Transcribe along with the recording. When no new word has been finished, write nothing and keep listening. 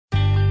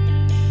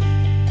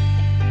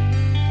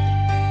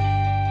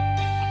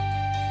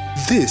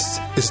This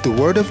is the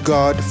Word of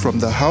God from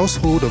the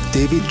Household of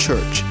David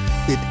Church.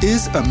 It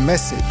is a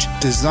message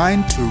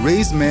designed to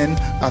raise men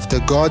after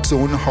God's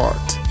own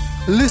heart.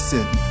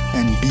 Listen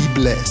and be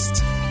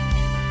blessed.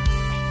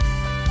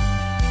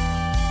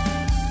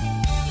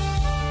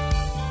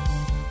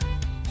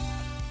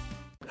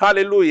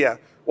 Hallelujah.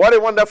 What a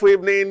wonderful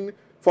evening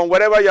from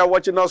wherever you are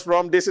watching us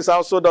from. This is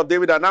Household of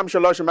David, and I'm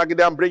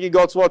Olusola. I'm bringing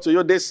God's Word to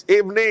you this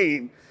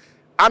evening.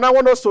 And I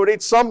want us to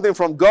read something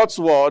from God's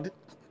Word.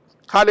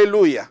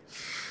 Hallelujah.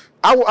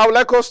 I would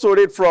like us to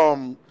read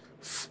from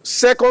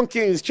 2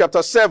 Kings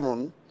chapter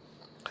 7.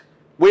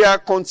 We are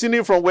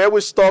continuing from where we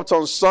stopped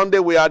on Sunday.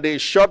 We had a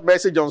short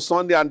message on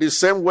Sunday, and the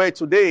same way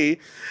today.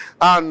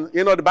 And,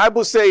 the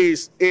Bible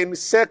says in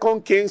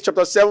 2 Kings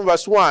chapter 7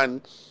 verse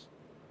 1,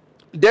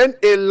 then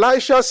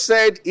Elisha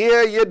said,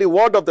 hear ye the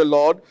word of the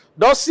Lord.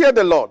 Thus saith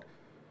the Lord,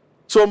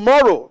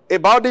 tomorrow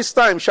about this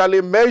time shall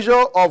a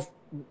measure of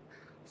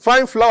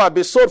fine flour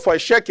be sold for a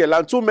shekel,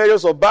 and 2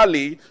 measures of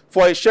barley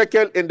for a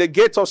shekel in the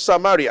gate of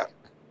Samaria.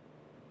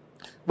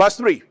 Verse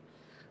 3.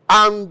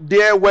 And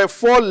there were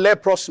 4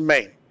 leprous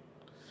men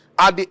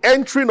at the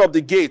entering of the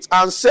gate,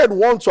 and said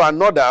one to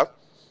another,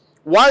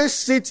 why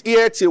sit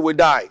here till we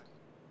die?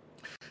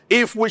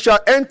 If we shall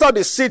enter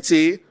the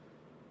city,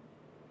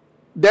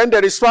 then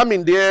there is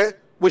famine there,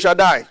 we shall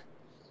die.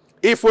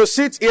 If we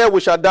sit here, we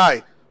shall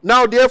die.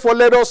 Now therefore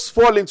let us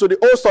fall into the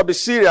host of the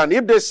Syrian.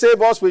 If they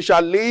save us, we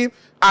shall live,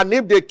 and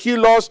if they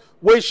kill us,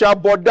 we shall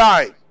but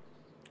die.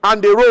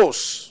 And they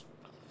rose.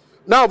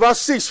 Now verse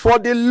 6, for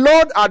the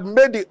Lord had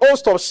made the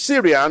host of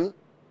Syrian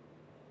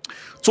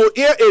to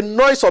hear a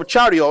noise of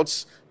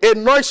chariots, a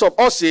noise of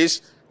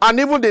horses, and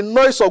even the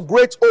noise of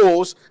great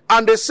hosts.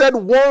 And they said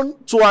one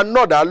to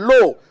another,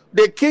 lo,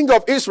 the king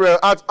of Israel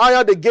hath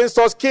hired against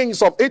us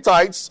kings of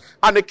Hittites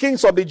and the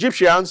kings of the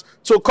Egyptians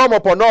to come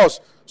upon us.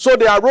 So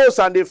they arose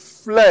and they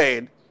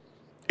fled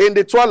in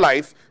the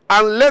twilight,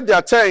 and left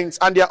their tents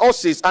and their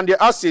horses and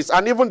their asses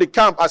and even the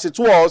camp as it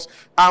was,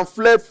 and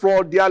fled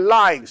for their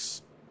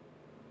lives.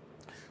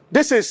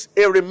 This is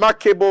a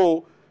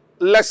remarkable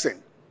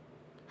lesson.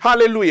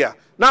 Hallelujah.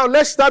 Now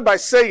let's start by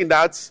saying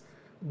that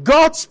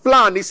God's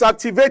plan is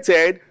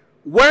activated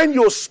when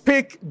you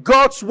speak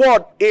God's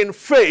word in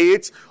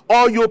faith,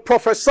 or you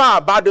prophesy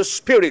by the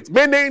Spirit.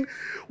 Meaning,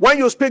 when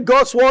you speak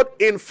God's word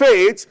in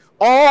faith,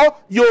 or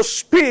you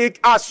speak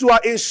as you are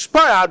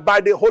inspired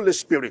by the Holy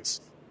Spirit.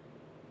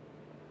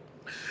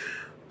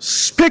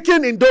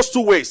 Speaking in those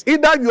 2 ways.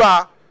 Either you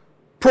are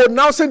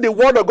pronouncing the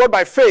word of God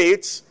by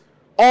faith,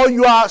 or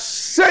you are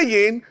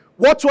saying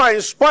what you are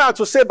inspired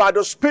to say by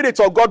the Spirit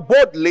of God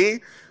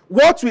boldly.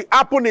 What will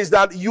happen is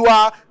that you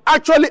are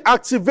actually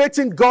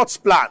activating God's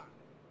plan.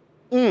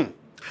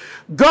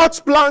 God's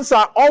plans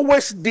are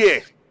always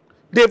there.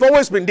 They've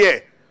always been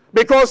there.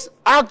 Because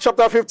Acts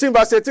chapter 15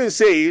 verse 18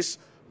 says,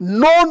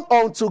 known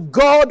unto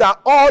God are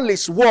all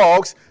his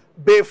works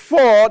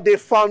before the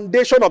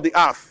foundation of the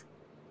earth.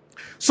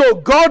 So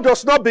God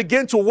does not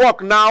begin to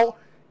work now.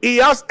 He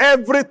has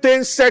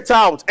everything set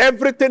out,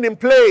 everything in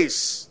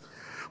place.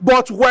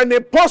 But when a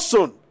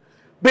person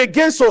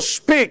begins to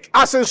speak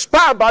as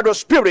inspired by the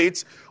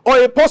Spirit, or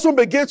a person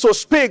begins to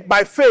speak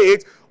by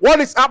faith,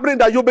 what is happening is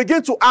that you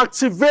begin to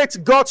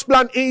activate God's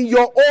plan in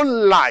your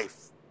own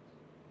life.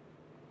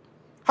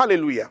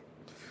 Hallelujah.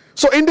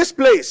 So in this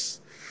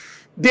place,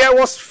 there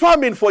was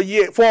famine for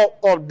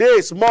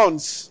days,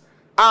 months,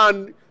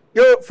 and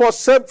for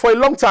a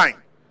long time.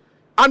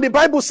 And the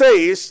Bible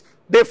says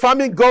the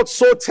famine got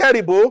so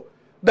terrible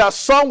that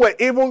some were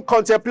even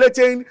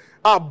contemplating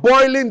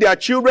boiling their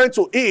children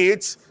to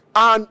eat,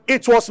 and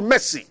it was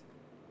messy.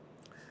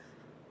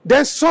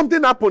 Then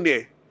something happened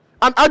here.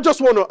 And I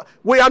just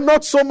we are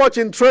not so much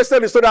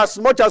interested in story as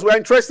much as we are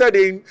interested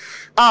in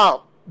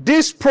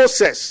this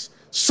process.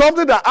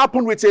 Something that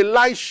happened with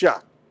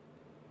Elisha.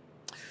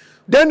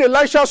 Then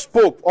Elisha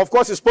spoke. Of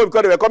course, he spoke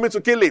because they were coming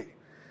to kill him.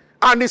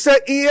 And he said,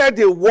 hear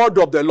the word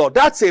of the Lord.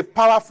 That's a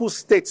powerful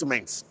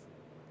statement.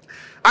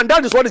 And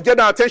that is what is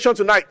getting our attention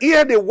tonight.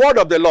 Hear the word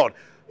of the Lord.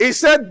 He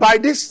said, by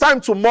this time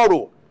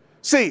tomorrow.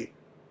 See,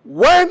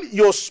 when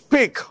you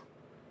speak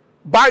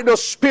by the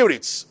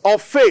Spirit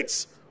of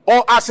faith,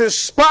 or as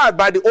inspired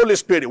by the Holy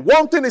Spirit,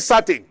 one thing is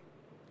certain.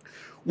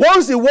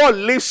 Once the word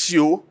leaves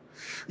you,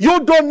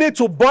 you don't need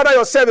to bother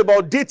yourself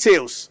about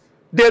details.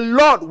 The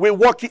Lord will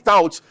work it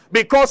out,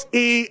 because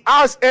he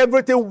has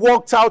everything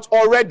worked out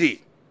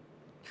already.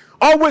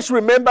 Always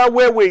remember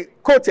where we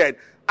quoted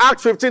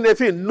Acts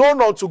 15:18,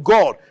 known unto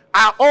God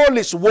are all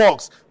his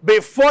works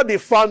before the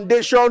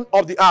foundation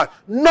of the earth.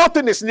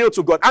 Nothing is new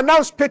to God. And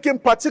now speaking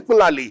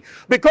particularly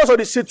because of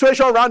the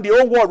situation around the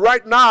whole world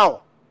right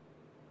now.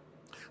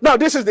 Now,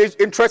 this is the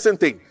interesting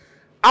thing.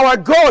 Our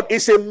God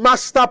is a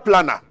master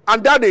planner.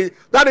 And that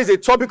is a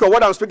topic of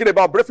what I'm speaking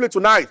about briefly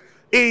tonight.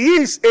 He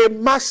is a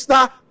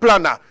master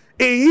planner.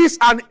 He is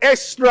an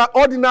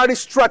extraordinary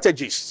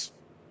strategist.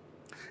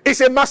 He's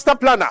a master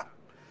planner.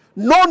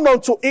 Known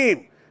unto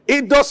him,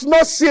 he does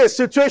not see a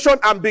situation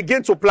and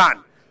begin to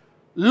plan.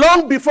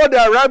 Long before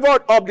the arrival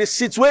of the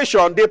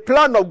situation, the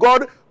plan of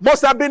God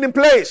must have been in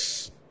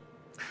place.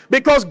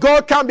 because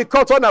God can't be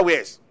caught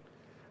unawares.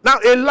 Now,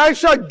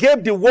 Elisha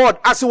gave the word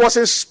as he was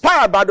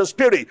inspired by the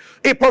Spirit.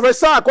 He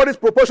prophesied according to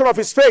the proportion of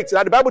his faith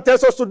that the Bible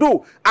tells us to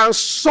do. And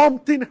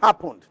something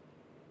happened.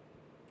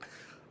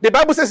 The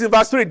Bible says in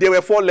verse 3, there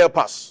were 4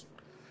 lepers.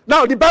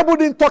 Now, the Bible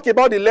didn't talk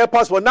about the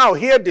lepers, but now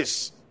hear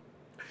this.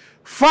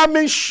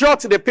 Famine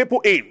shut the people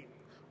in.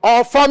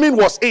 Or famine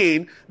was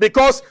in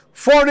because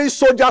foreign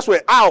soldiers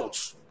were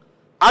out.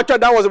 Actually,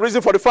 that was the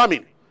reason for the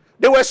famine.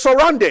 They were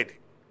surrounded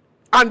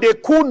and they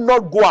could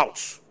not go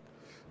out.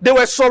 They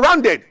were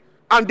surrounded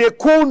and they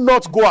could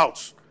not go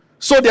out.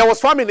 So there was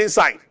famine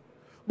inside.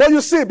 But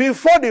you see,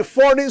 before the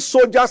foreign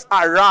soldiers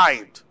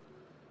arrived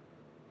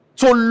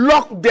to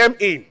lock them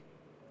in,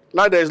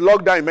 now there is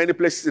lockdown in many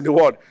places in the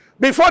world.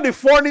 Before the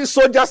foreign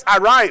soldiers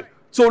arrived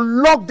to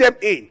lock them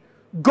in,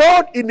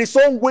 God in his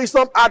own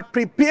wisdom had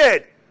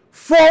prepared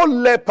 4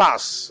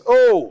 lepers.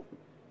 Oh,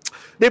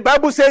 the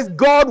Bible says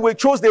God will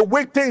choose the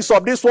weak things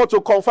of this world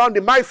to confound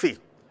the mighty.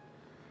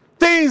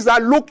 Things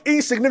that look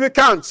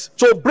insignificant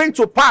to bring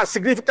to pass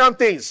significant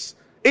things.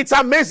 It's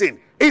amazing.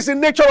 It's the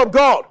nature of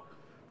God.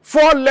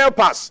 4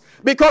 lepers.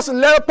 Because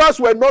lepers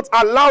were not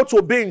allowed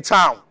to be in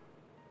town.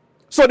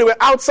 So they were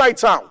outside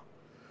town.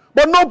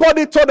 But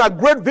nobody thought that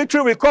great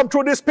victory will come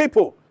through these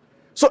people.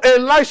 So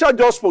Elisha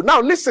just spoke.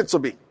 Now listen to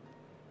me.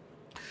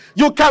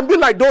 You can be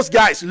like those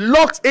guys,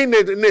 locked in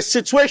a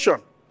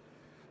situation.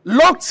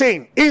 Locked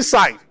in,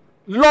 inside,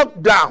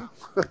 locked down.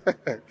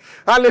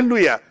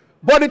 Hallelujah.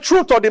 But the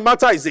truth of the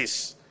matter is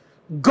this.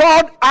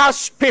 God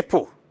has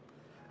people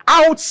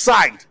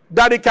outside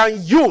that he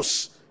can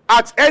use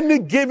at any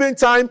given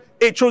time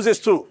he chooses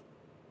to.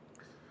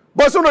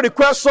 But it's going to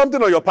require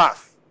something on your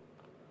path.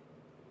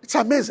 It's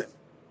amazing.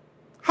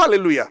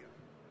 Hallelujah.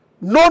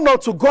 Know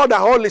not to God that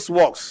all his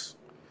works.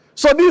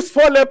 So these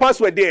 4 lepers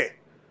were there.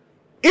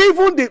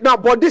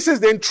 But this is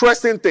the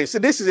interesting thing. See,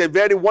 this is a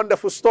very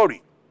wonderful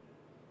story.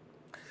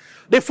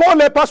 The 4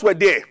 lepers were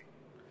there.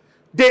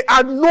 They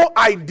had no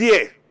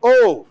idea.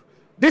 Oh,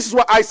 this is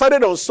what I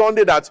started on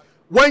Sunday, that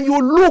when you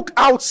look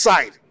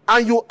outside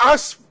and you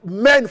ask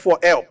men for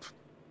help,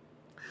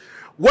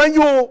 when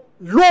you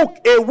look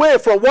away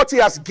from what he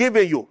has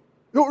given you,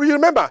 you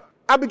remember,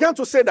 I began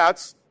to say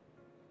that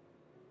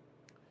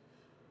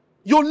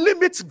you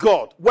limit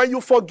God when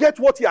you forget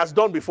what he has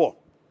done before.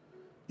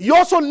 You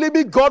also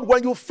limit God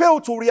when you fail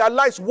to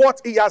realize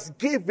what he has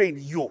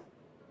given you.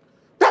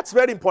 That's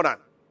very important.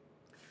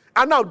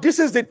 And now this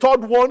is the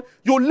third one.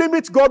 You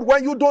limit God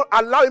when you don't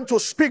allow him to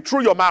speak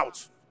through your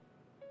mouth.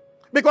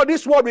 Because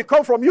this word will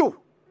come from you.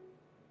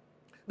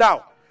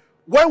 Now,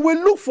 when we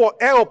look for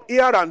help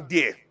here and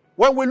there,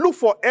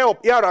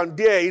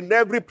 in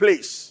every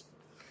place,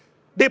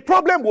 the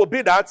problem will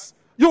be that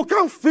you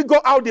can't figure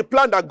out the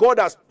plan that God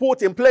has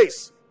put in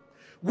place.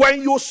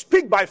 When you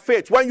speak by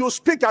faith, when you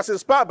speak as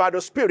inspired by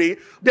the Spirit,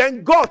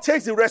 then God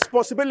takes the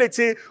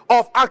responsibility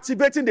of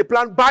activating the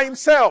plan by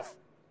himself.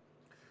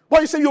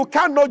 But you see, you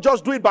cannot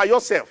just do it by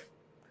yourself.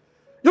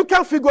 You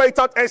can't figure it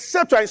out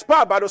except you are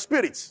inspired by the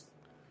Spirit.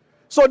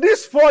 So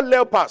these 4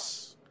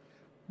 lepers,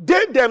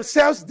 they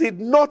themselves did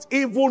not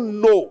even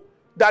know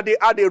that they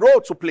had a role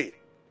to play.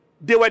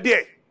 They were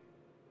there.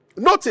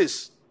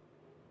 Notice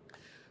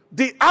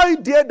the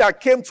idea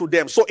that came to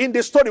them. So in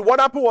the story, what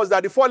happened was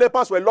that the 4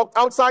 lepers were locked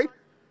outside,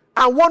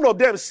 and one of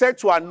them said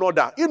to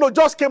another,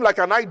 just came like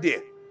an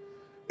idea.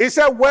 He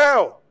said,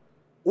 well,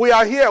 we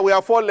are here, we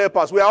are 4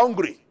 lepers, we are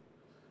hungry.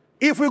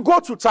 If we go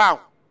to town,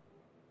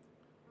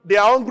 they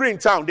are hungry in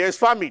town, there is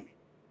famine.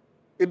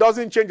 It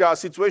doesn't change our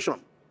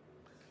situation.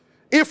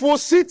 If we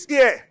sit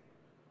here,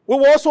 we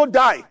will also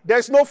die. There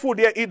is no food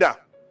here either.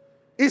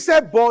 He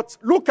said, but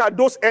look at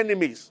those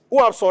enemies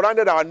who have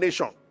surrounded our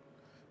nation.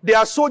 They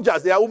are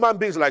soldiers, they are human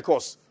beings like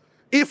us.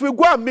 If we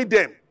go and meet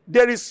them,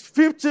 there is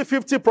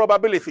 50-50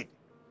 probability.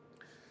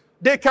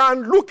 They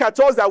can look at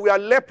us that we are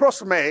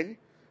leprous men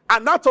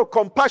and out of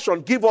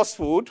compassion give us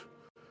food.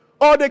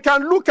 Or they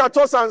can look at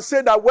us and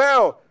say that,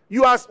 well,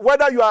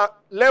 whether you are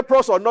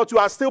leprous or not, you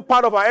are still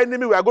part of our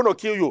enemy, we are going to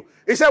kill you.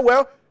 He said,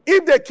 well,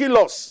 if they kill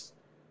us,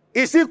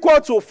 it's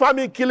equal to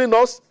famine killing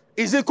us,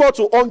 is equal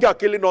to hunger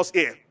killing us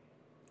here.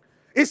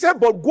 He said,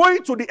 but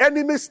going to the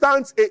enemy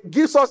stance, it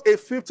gives us a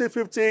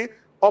 50-50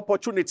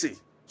 opportunity.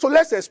 So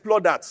let's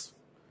explore that.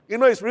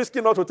 It's risky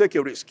not to take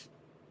a risk.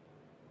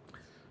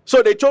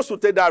 So they chose to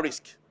take that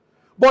risk.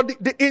 But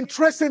the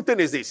interesting thing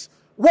is this.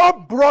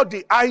 What brought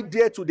the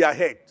idea to their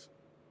head?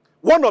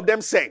 One of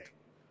them said,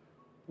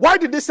 why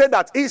did he say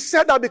that? He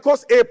said that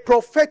because a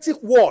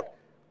prophetic word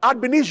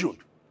had been issued.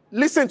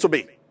 Listen to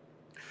me.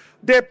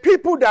 The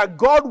people that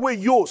God will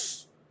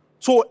use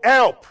to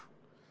help,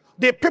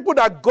 the people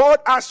that God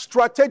has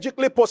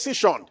strategically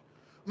positioned,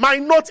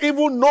 might not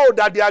even know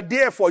that they are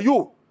there for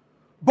you.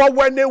 But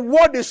when a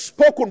word is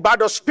spoken by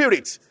the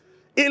Spirit,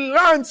 it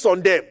lands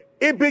on them.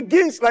 It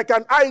begins like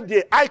an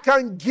idea. I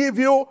can give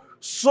you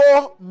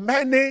so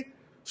many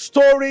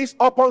stories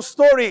upon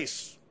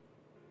stories.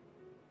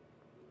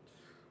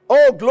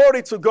 Oh,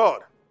 glory to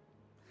God.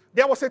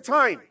 There was a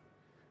time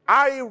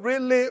I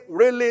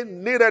really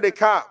needed a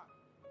car.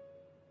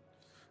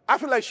 I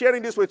feel like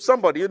sharing this with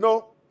somebody,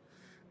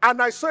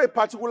 And I saw a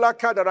particular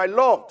car that I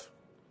loved.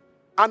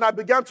 And I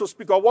began to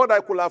speak of what I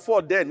could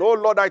afford then. Oh,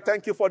 Lord, I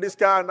thank you for this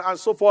car and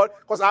so forth,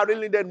 because I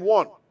really needed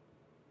one.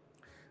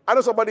 I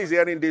know somebody is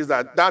hearing this,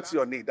 that's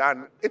your need,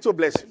 and it will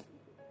bless you.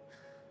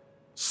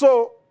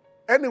 So,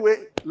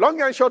 anyway,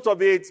 long and short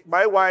of it,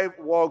 my wife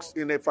works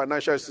in a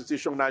financial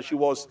institution, and she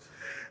was,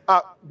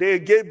 they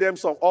gave them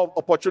some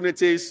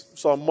opportunities,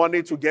 some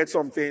money to get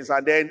some things,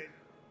 and then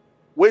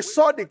we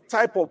saw the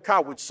type of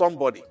car with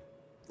somebody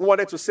who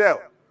wanted to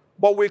sell,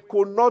 but we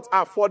could not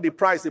afford the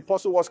price the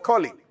person was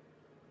calling.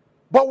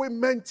 But we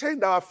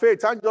maintained our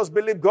faith and just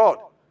believed God.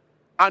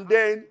 And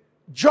then,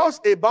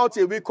 just about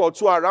a week or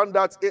two around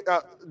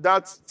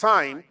that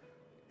time,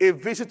 a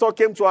visitor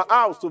came to our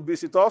house to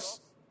visit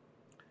us.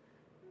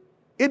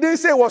 He didn't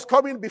say he was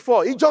coming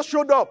before. He just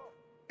showed up,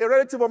 a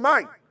relative of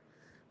mine.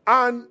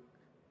 And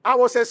I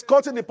was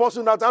escorting the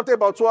person out after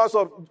about 2 hours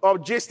of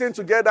gisting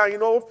together,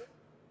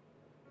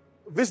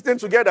 visiting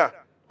together.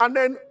 And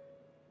then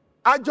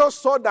I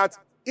just saw that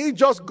he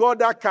just got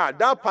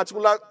that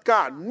particular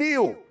car,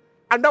 new.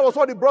 And that was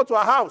what he brought to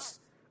our house.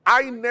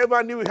 I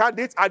never knew he had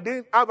it. I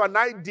didn't have an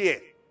idea.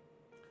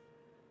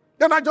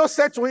 Then I just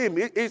said to him,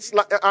 it's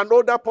like an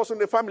older person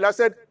in the family. I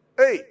said,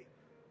 hey,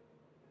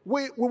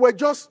 we were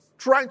just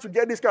trying to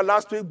get this car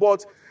last week,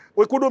 but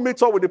we couldn't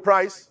meet up with the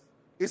price.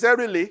 He said,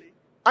 really?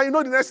 And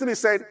the next thing he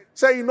said,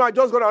 I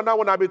just got another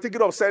one. I've been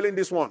thinking of selling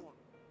this one.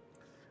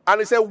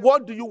 And he said,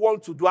 what do you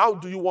want to do? How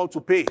do you want to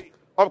pay?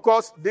 Of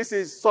course, this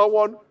is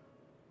someone,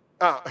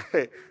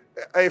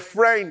 a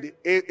friend,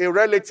 a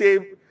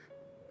relative,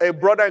 a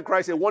brother in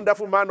Christ, a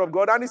wonderful man of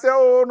God. And he said,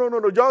 oh,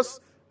 no,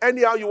 just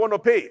anyhow you want to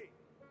pay.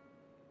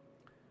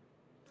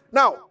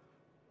 Now,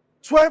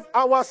 12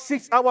 hours,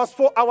 6 hours,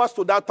 4 hours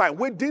to that time,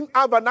 we didn't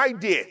have an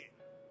idea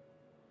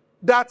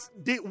that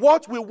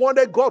what we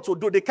wanted God to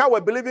do, the kind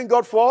we're believing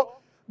God for,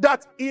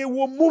 that He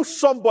will move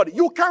somebody.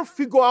 You can't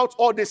figure out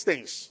all these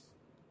things.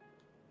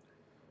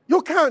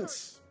 You can't.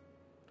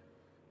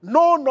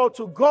 Know not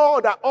to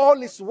God that all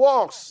His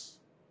works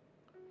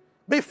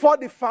before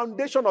the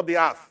foundation of the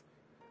earth.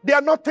 They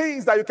are not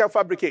things that you can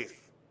fabricate.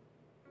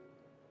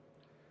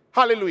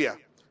 Hallelujah.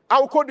 I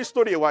will quote this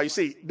story a while. You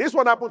see, this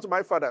one happened to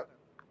my father.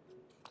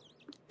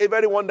 A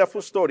very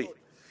wonderful story.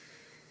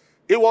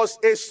 He was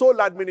a sole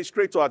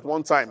administrator at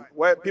one time,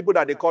 where people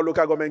that they call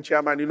local government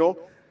chairman,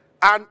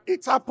 and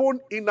it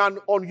happened in an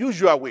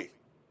unusual way.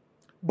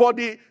 But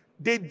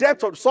the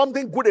depth of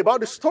something good about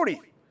the story.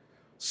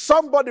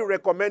 Somebody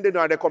recommended,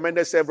 and I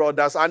recommended several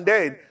others, and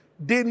then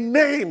the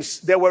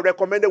names that were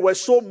recommended were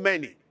so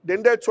many.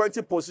 Then there were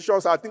 20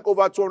 positions, I think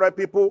over 200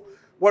 people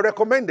were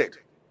recommended.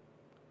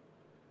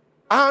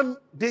 And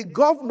the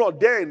governor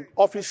then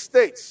of his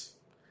state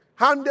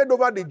handed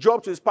over the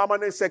job to his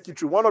permanent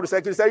secretary. One of the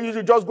secretaries said, you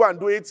should just go and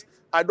do it.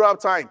 I don't have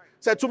time.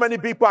 Said, too many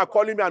people are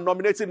calling me and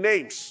nominating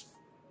names.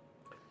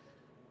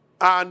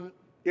 And,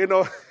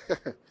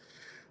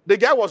 the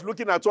guy was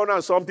looking at 200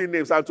 and something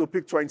names and to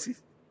pick 20.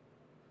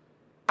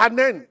 And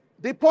then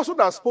the person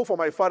that spoke for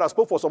my father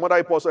spoke for some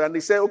other person, and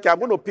he said, okay, I'm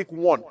going to pick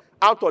one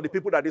out of the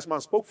people that this man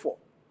spoke for.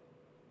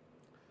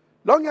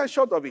 Long and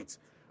short of it,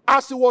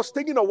 as he was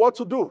thinking of what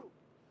to do,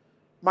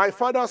 my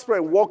father's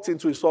friend walked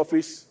into his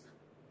office,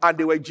 and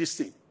they were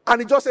gisting.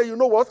 And he just said, you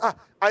know what?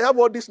 I have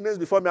all these names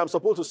before me. I'm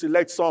supposed to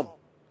select some.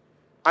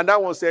 And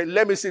that one said,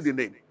 let me see the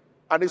name.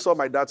 And he saw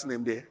my dad's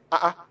name there.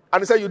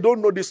 And he said, you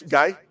don't know this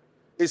guy?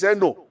 He said,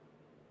 no.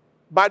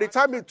 By the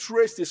time he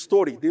traced his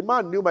story, the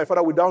man knew my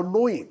father without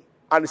knowing.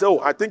 And he said,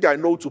 I think I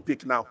know to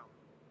pick now.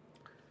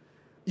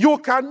 You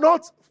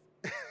cannot,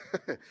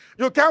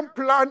 you can't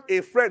plan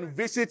a friend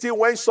visiting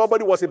when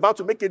somebody was about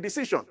to make a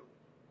decision.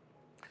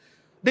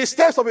 The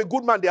steps of a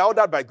good man, they are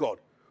ordered by God.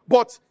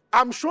 But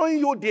I'm showing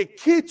you the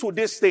key to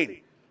this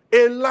thing.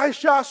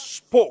 Elisha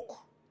spoke.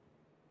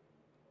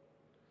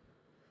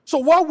 So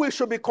what we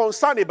should be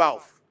concerned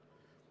about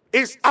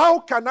is how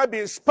can I be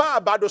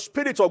inspired by the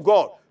Spirit of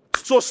God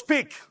to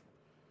speak?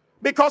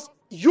 Because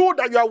you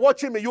that you are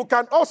watching me, you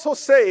can also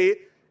say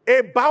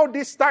about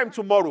this time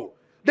tomorrow,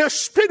 the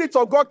Spirit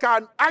of God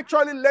can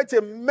actually let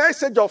a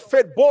message of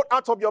faith bolt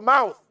out of your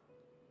mouth.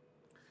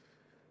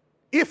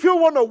 If you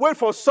want to wait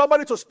for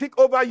somebody to speak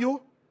over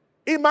you,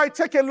 it might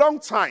take a long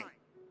time.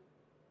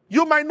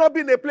 You might not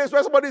be in a place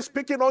where somebody is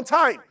speaking on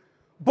time.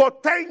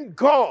 But thank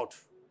God,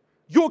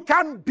 you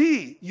can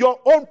be your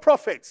own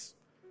prophet.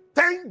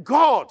 Thank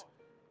God.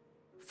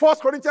 1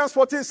 Corinthians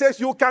 14 says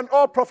you can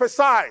all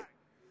prophesy.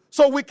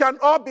 So we can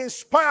all be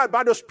inspired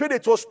by the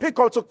Spirit to speak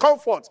unto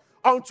comfort,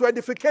 unto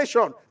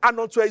edification, and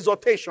unto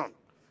exhortation.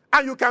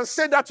 And you can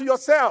say that to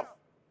yourself.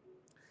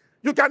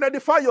 You can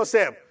edify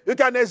yourself. You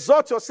can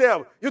exhort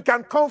yourself. You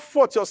can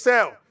comfort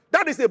yourself.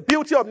 That is the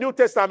beauty of New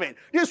Testament.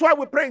 This is why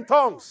we pray in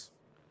tongues.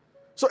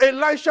 So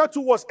Elisha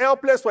too was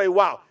helpless for a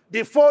while.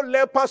 The 4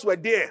 lepers were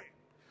there.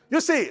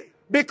 You see,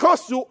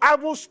 because you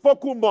haven't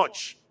spoken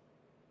much,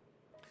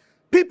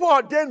 people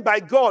ordained by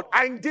God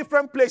are in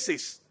different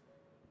places.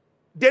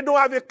 They don't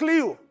have a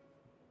clue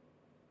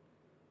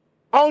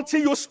until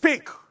you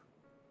speak.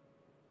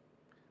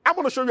 I'm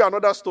going to show you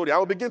another story. I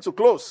will begin to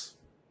close.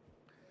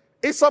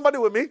 Is somebody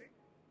with me?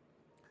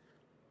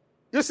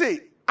 You see,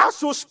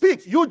 as you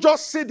speak, you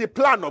just see the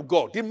plan of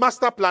God, the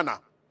master planner.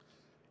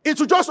 It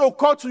will just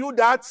occur to you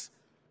that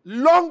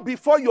long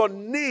before your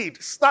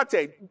need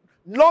started,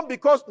 long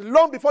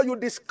before you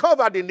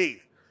discovered the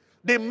need,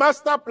 the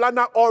master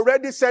planner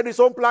already set his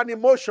own plan in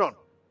motion.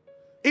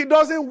 He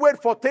doesn't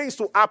wait for things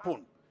to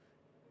happen.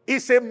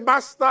 He's a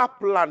master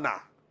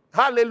planner.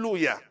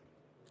 Hallelujah.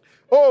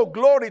 Oh,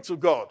 glory to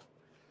God.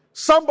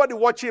 Somebody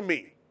watching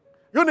me.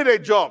 You need a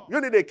job. You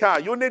need a car.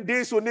 You need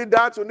this. You need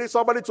that. You need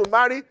somebody to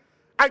marry.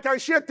 I can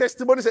share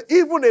testimonies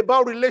even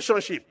about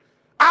relationship.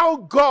 How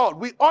God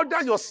will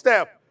order your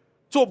step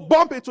to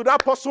bump into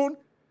that person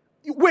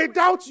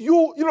without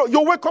you.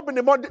 You wake up in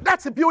the morning.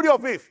 That's the beauty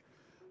of it.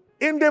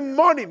 In the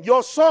morning,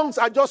 your songs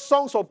are just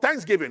songs of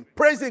thanksgiving,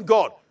 praising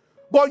God.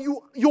 But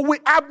you will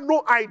have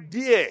no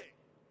idea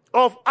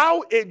of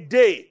how a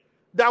day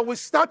that will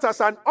start as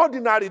an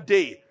ordinary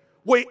day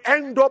will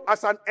end up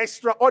as an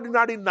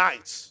extraordinary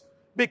night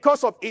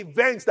because of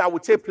events that will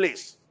take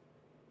place.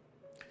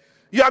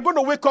 You are going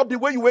to wake up the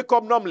way you wake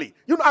up normally.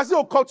 As it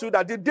occurred to you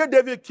that the day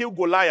David killed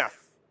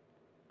Goliath,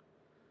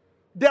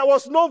 there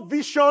was no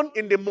vision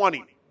in the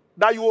morning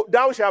that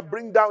thou shalt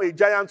bring down a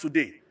giant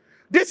today.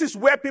 This is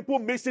where people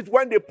miss it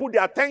when they put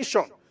their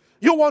attention.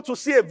 You want to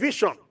see a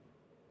vision.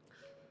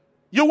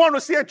 You want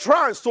to see a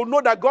trance to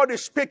know that God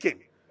is speaking.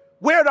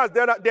 Whereas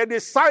there is a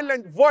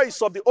silent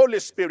voice of the Holy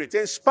Spirit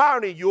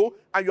inspiring you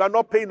and you are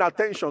not paying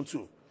attention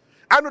to.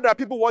 I know there are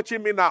people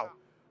watching me now.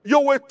 You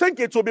will think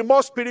it will be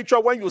more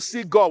spiritual when you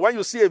see God, when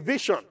you see a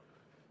vision.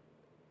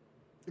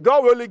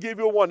 God will only give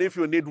you one if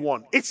you need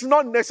one. It's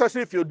not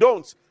necessary if you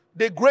don't.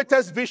 The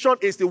greatest vision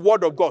is the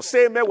word of God.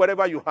 Say amen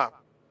wherever you have.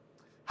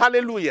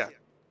 Hallelujah.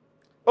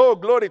 Oh,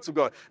 glory to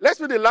God. Let's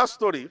read the last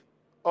story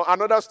or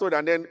another story,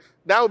 and then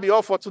that will be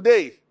all for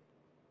today.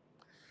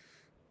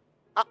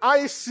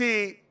 I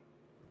see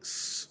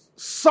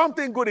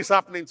something good is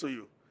happening to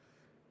you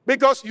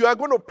because you are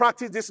going to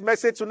practice this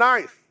message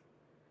tonight.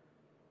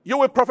 You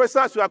will prophesy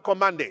as you are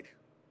commanded,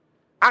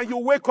 and you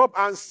wake up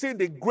and see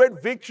the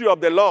great victory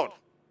of the Lord.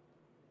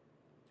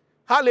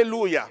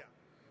 Hallelujah.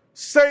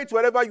 Say it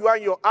wherever you are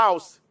in your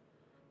house.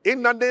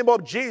 In the name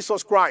of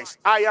Jesus Christ,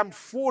 I am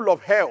full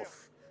of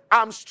health.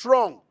 I'm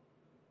strong.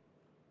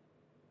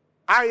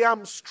 I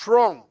am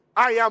strong.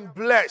 I am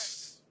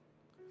blessed.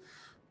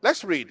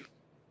 Let's read.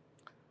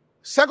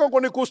 2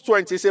 Chronicles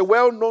 20 is a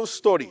well-known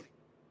story.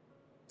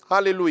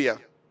 Hallelujah.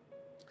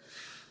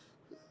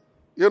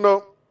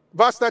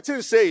 Verse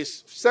 13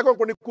 says, 2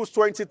 Chronicles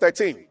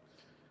 20:13,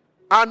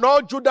 and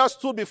all Judah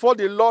stood before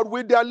the Lord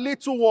with their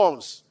little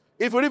ones.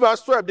 If you read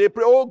verse 12, they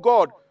pray, oh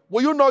God,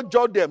 will you not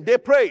judge them? They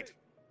prayed.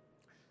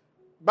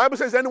 Bible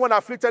says anyone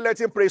afflicted,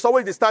 let him pray. It's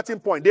always the starting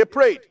point. They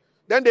prayed.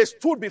 Then they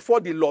stood before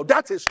the Lord.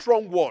 That's a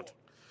strong word.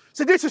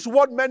 See, this is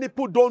what many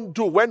people don't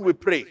do when we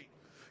pray.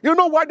 You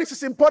know why this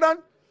is important?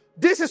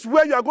 This is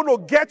where you are going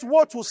to get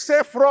what to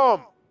say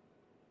from.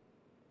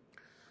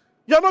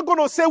 You're not going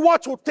to say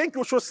what you think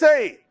you should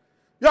say.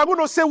 You are going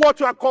to say what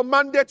you are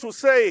commanded to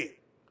say.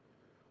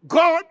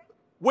 God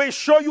will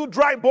show you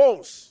dry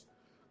bones.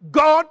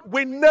 God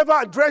will never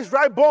address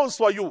dry bones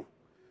for you.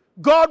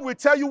 God will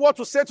tell you what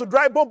to say to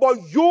dry bones, but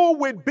you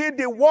will be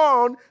the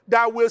one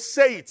that will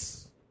say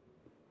it.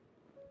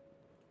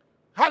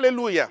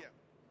 Hallelujah.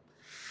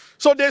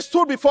 So they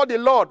stood before the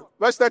Lord,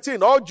 verse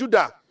 13, all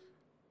Judah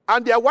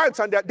and their wives,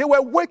 and they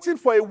were waiting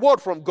for a word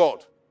from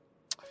God.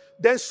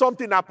 Then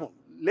something happened.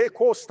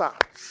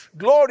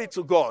 Glory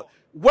to God.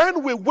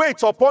 When we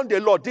wait upon the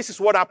Lord, this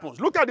is what happens.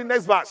 Look at the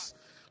next verse.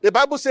 The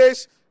Bible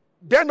says,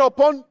 then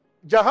upon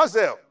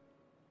Jahaziel,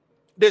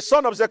 the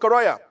son of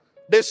Zechariah,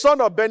 the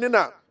son of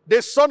Benina,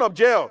 the son of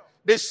Jael,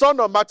 the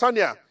son of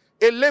Mattaniah,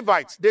 a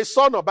Levite, the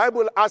son of,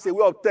 Bible has a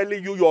way of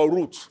telling you your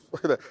root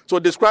to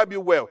describe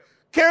you well,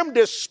 came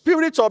the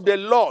Spirit of the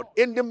Lord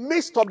in the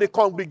midst of the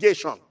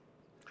congregation.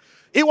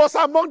 He was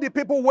among the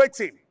people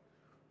waiting.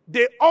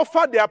 They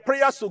offered their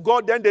prayers to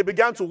God, then they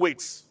began to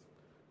wait.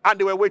 And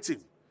they were waiting.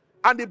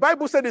 And the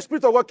Bible said the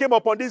Spirit of God came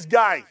upon this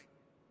guy.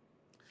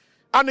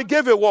 And he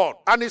gave a word.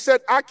 And he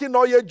said, hearken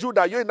all ye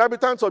Judah, you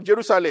inhabitants of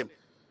Jerusalem,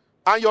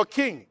 and your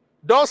king,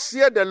 thus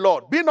saith the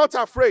Lord, be not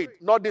afraid,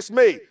 nor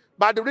dismayed,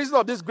 by the reason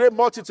of this great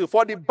multitude,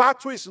 for the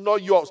battle is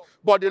not yours,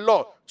 but the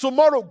Lord.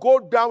 Tomorrow go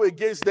down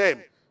against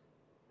them.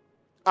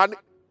 And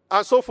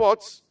so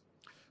forth.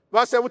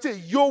 Verse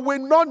 17, you will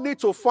not need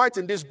to fight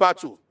in this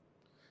battle.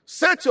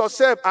 Set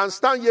yourself and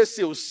stand ye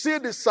still. See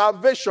the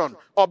salvation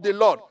of the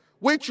Lord,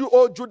 which you,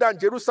 O Judah and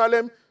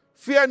Jerusalem,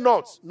 fear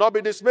not, nor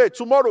be dismayed.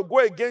 Tomorrow go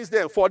against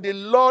them, for the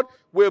Lord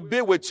will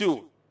be with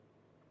you.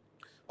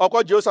 Of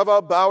course,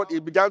 Jehoshaphat bowed, he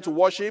began to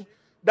worship.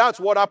 That's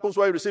what happens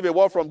when you receive a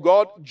word from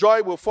God.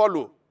 Joy will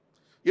follow.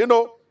 But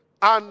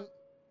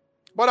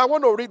I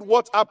want to read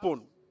what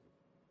happened.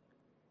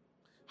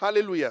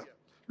 Hallelujah.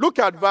 Look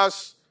at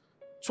verse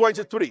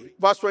 23,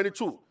 verse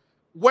 22.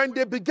 When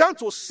they began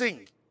to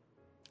sing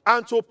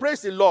and to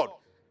praise the Lord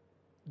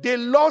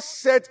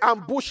set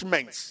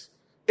ambushments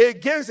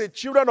against the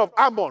children of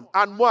Ammon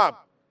and Moab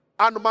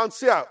and Mount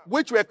Seir,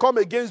 which were come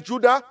against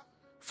Judah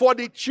For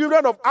the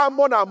children of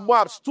Ammon and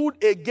Moab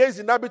stood against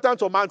the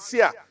inhabitants of Mount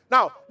Seir.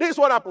 Now, this is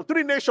what happened.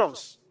 3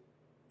 nations.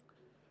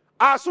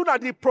 As soon as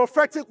the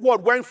prophetic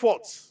word went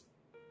forth,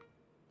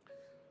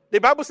 the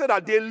Bible said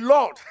that the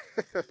Lord,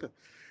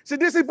 see,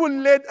 these people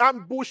laid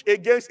ambush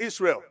against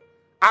Israel,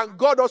 and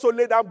God also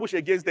laid ambush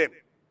against them.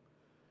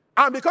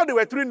 And because they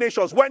were 3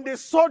 nations, when they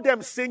saw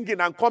them singing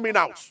and coming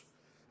out,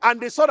 and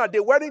they saw that they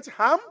weren't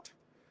harmed,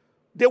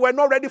 they were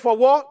not ready for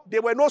war,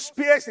 there were no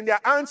spears in their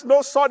hands,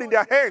 no sword in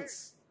their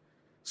hands,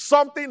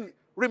 something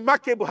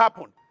remarkable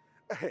happened.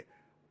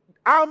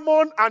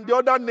 Ammon and the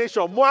other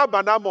nation, Moab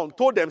and Ammon,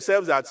 told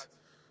themselves that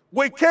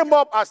we came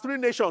up as 3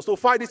 nations to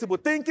fight these people,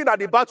 thinking that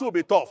the battle will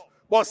be tough.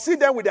 But see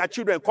them with their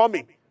children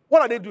coming.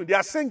 What are they doing? They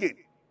are singing.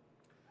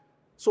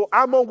 So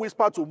Ammon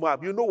whispered to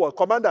Moab, you know what,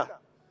 Commander,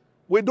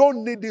 we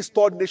don't need this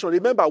 3rd nation.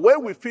 Remember,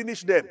 when we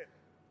finish them,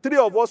 3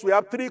 of us, we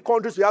have 3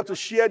 countries, we have to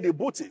share the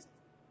booty.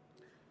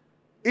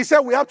 He said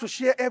we have to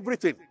share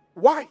everything.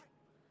 Why?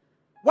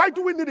 Why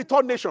do we need the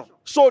 3rd nation?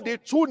 So the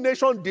 2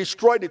 nations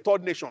destroyed the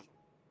 3rd nation.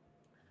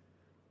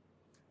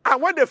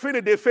 And when they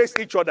finish, they face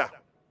each other.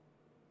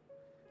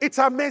 It's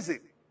amazing.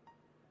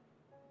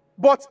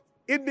 But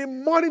in the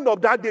morning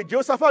of that day,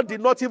 Jehoshaphat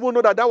did not even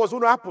know that that was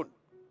going to happen.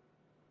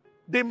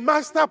 The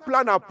master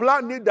planner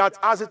planned that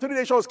as the 3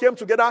 nations came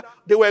together,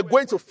 they were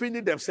going to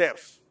finish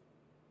themselves.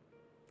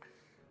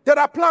 There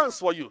are plans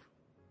for you.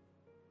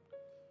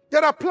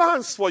 There are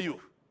plans for you.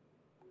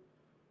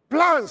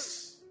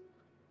 Plans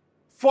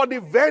for the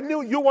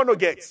venue you want to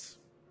get,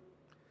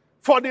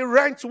 for the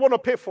rent you want to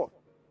pay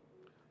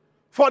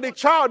for the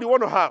child you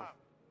want to have.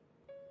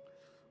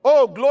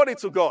 Oh, glory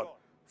to God.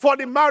 For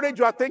the marriage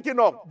you are thinking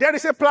of, there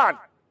is a plan.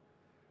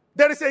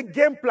 There is a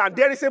game plan.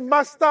 There is a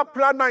master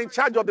planner in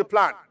charge of the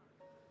plan.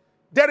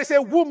 There is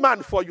a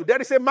woman for you. There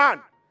is a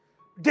man.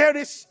 There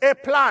is a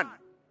plan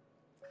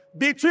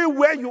between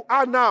where you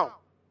are now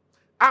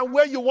and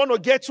where you want to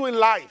get to in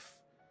life.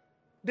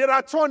 There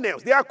are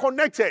tunnels. They are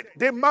connected.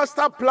 The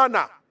master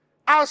planner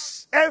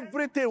has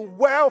everything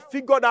well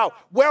figured out,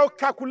 well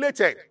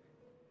calculated.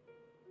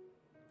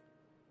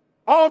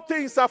 All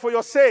things are for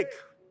your sake.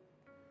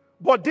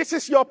 But this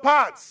is your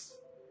part.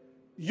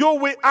 You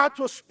will have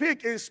to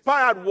speak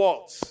inspired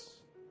words.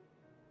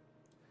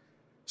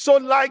 So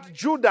like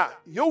Judah,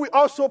 you will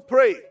also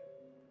pray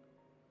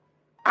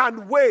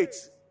and wait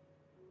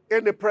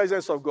in the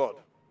presence of God.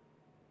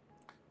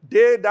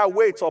 They that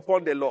wait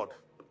upon the Lord,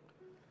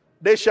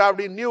 they shall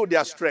renew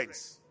their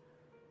strength.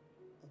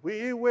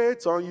 We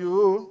wait on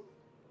you.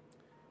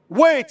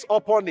 Wait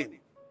upon him.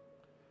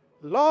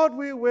 Lord,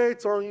 we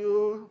wait on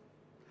you.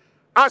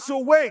 As you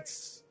wait,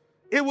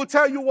 he will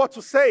tell you what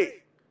to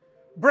say.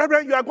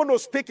 Brethren, you are going to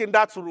speak in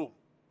that room.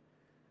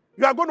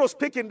 You are going to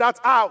speak in that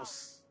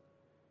house.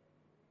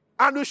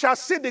 And you shall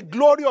see the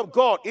glory of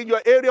God in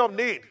your area of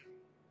need.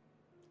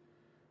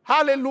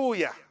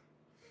 Hallelujah.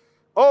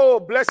 Oh,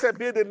 blessed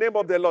be the name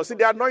of the Lord. See,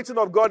 the anointing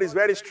of God is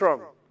very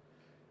strong.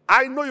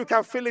 I know you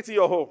can feel it in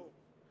your home.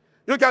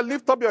 You can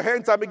lift up your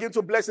hands and begin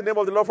to bless the name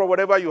of the Lord from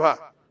whatever you are.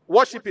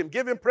 Worship him.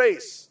 Give him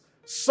praise.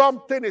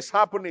 Something is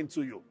happening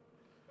to you.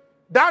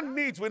 That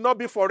need will not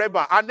be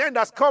forever. An end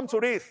has come to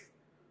it.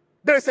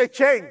 There is a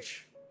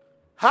change.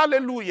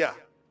 Hallelujah.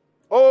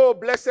 Oh,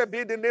 blessed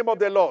be the name of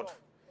the Lord.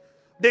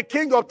 The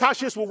king of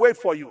Tarshish will wait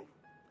for you.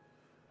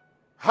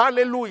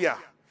 Hallelujah.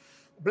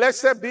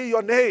 Blessed be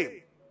your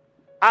name.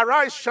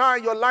 Arise,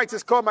 shine, your light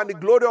is come, and the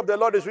glory of the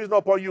Lord is risen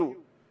upon you.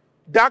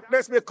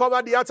 Darkness may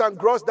cover the earth and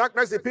gross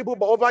darkness the people,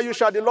 but over you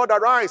shall the Lord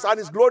arise, and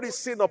his glory is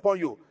seen upon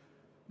you.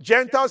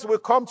 Gentiles will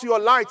come to your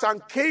light,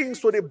 and kings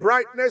to the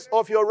brightness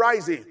of your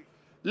rising.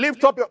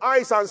 Lift up your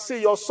eyes and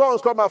see your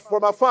sons come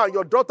from afar,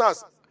 your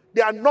daughters,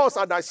 they are nurse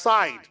at thy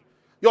side.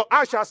 Your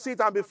eyes shall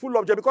sit and be full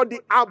of joy, because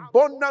the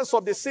abundance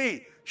of the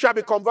sea shall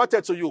be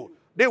converted to you.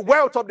 The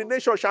wealth of the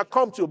nation shall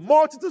come to you.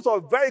 Multitudes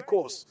of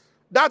vehicles,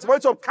 that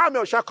multitude of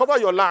camels shall cover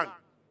your land.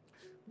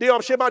 They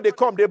of Sheba, they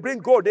come, they bring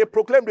gold, they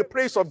proclaim the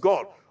praise of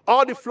God.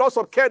 All the flocks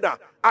of Kedar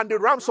and the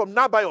rams of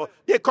Nabaioth,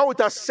 they come with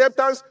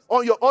acceptance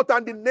on your altar,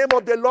 and the name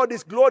of the Lord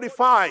is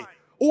glorified.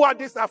 Who are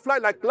these that fly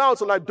like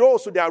clouds or like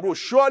doves to their roots?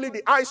 Surely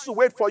the eyes will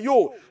wait for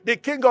you. The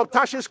king of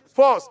Tarshish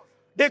first.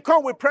 They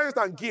come with praise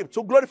and gift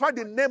to glorify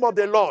the name of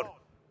the Lord.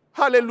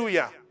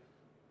 Hallelujah.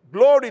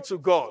 Glory to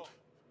God.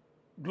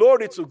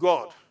 Glory to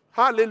God.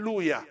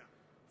 Hallelujah.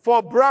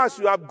 For brass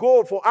you have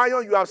gold, for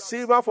iron you have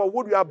silver, for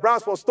wood you have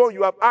brass, for stone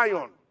you have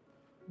iron.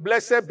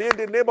 Blessed be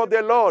the name of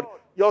the Lord.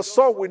 Your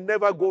sun will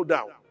never go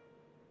down.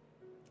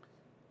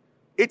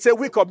 It's a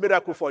week of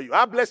miracle for you.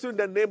 I bless you in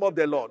the name of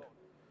the Lord.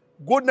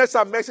 Goodness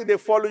and mercy, they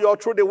follow you all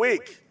through the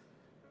week.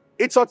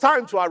 It's your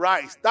time to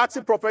arise. That's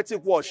the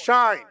prophetic word.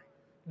 Shine.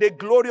 The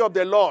glory of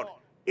the Lord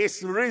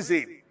is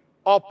risen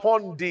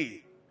upon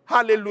thee.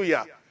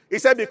 Hallelujah. He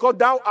said, because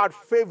thou art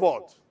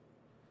favored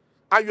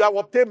and you have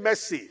obtained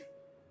mercy.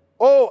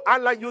 Oh, I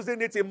like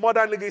using it in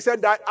modern language. He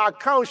said, thy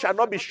account shall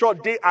not be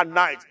short day and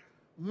night.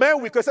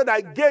 Men, we can say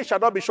thy gate shall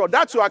not be short.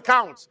 That's your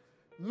account.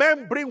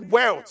 Men bring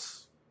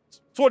wealth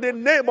to the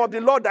name of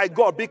the Lord thy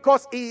God,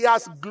 because he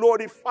has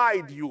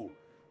glorified you.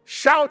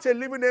 Shout a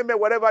living amen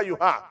wherever you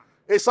are.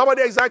 Is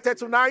somebody excited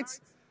tonight?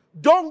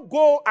 Don't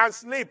go and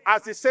sleep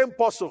as the same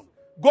person.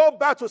 Go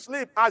back to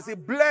sleep as the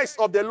blessed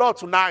of the Lord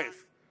tonight.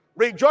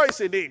 Rejoice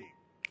in him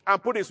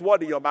and put his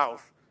word in your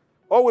mouth.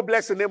 Oh, we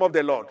bless the name of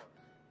the Lord.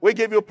 We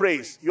give you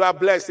praise. You are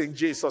blessed in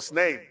Jesus'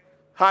 name.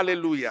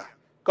 Hallelujah.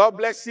 God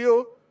bless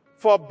you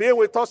for being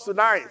with us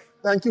tonight.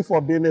 Thank you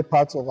for being a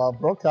part of our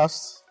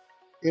broadcast.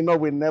 You know,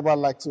 we never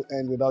like to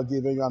end without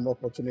giving you an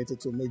opportunity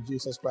to make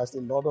Jesus Christ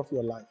the Lord of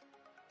your life.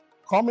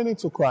 Coming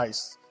into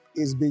Christ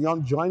is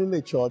beyond joining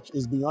a church,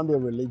 is beyond a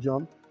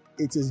religion.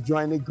 It is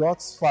joining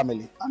God's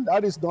family. And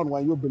that is done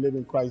when you believe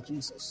in Christ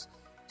Jesus.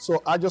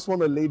 So I just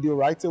want to lead you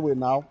right away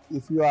now.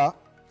 If you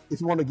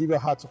want to give your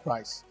heart to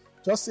Christ,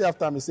 just say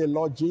after me, say,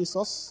 Lord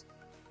Jesus,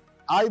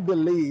 I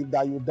believe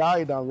that you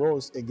died and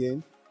rose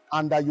again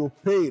and that you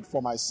paid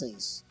for my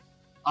sins.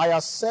 I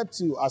accept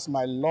you as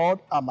my Lord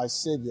and my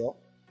Savior,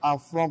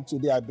 and from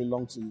today I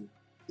belong to you.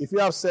 If you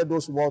have said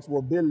those words,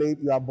 will be late,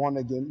 you are born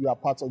again, you are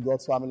part of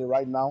God's family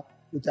right now.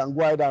 You can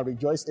go ahead and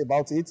rejoice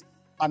about it.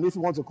 And if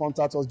you want to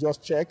contact us,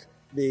 just check.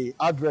 The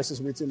address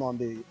is written on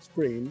the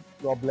screen.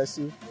 God bless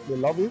you. We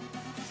love you.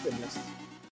 Stay blessed.